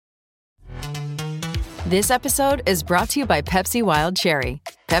This episode is brought to you by Pepsi Wild Cherry.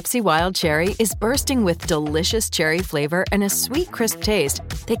 Pepsi Wild Cherry is bursting with delicious cherry flavor and a sweet, crisp taste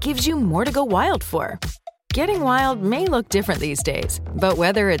that gives you more to go wild for. Getting wild may look different these days, but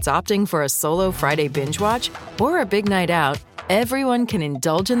whether it's opting for a solo Friday binge watch or a big night out, everyone can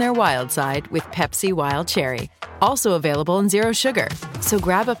indulge in their wild side with Pepsi Wild Cherry. Also available in Zero Sugar. So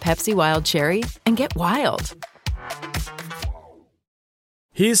grab a Pepsi Wild Cherry and get wild.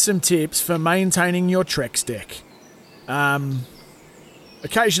 Here's some tips for maintaining your Trex deck.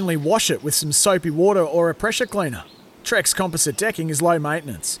 Occasionally wash it with some soapy water or a pressure cleaner. Trex composite decking is low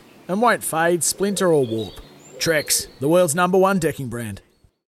maintenance and won't fade, splinter or warp. Trex, the world's #1 decking brand.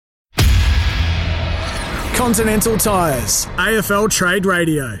 Continental Tires, AFL Trade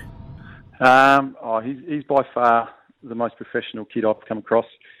Radio. He's by far the most professional kid I've come across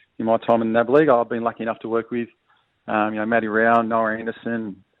in my time in the NAB League. I've been lucky enough to work with Matty Rowell, Noah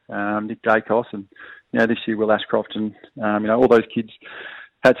Anderson, Nick Dacos, and this year Will Ashcroft, and all those kids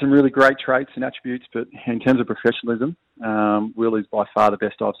had some really great traits and attributes. But in terms of professionalism, Will is by far the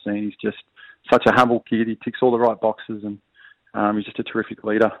best I've seen. He's just such a humble kid. He ticks all the right boxes, and he's just a terrific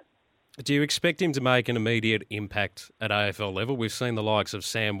leader. Do you expect him to make an immediate impact at AFL level? We've seen the likes of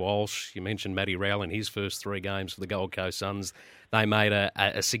Sam Walsh. You mentioned Matty Rowell in his first 3 games for the Gold Coast Suns. They made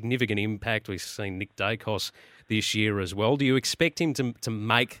a significant impact. We've seen Nick Dacos this year as well. Do you expect him to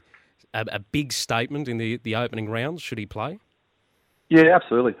make a big statement in the opening rounds, should he play? Yeah,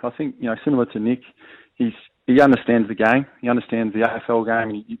 absolutely. I think, similar to Nick, he understands the game. He understands the AFL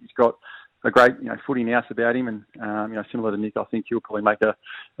game. And he's got a great, footy nous about him. And, similar to Nick, I think he'll probably make a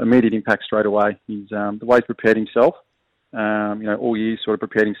immediate impact straight away. He's, the way he's prepared himself, all year sort of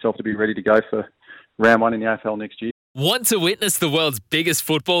prepared himself to be ready to go for round 1 in the AFL next year. Want to witness the world's biggest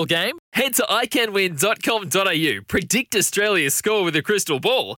football game? Head to iCanWin.com.au, predict Australia's score with a crystal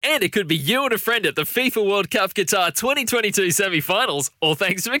ball, and it could be you and a friend at the FIFA World Cup Qatar 2022 semi-finals, all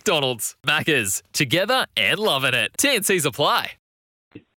thanks to McDonald's. Maccas, together and loving it. TNCs apply.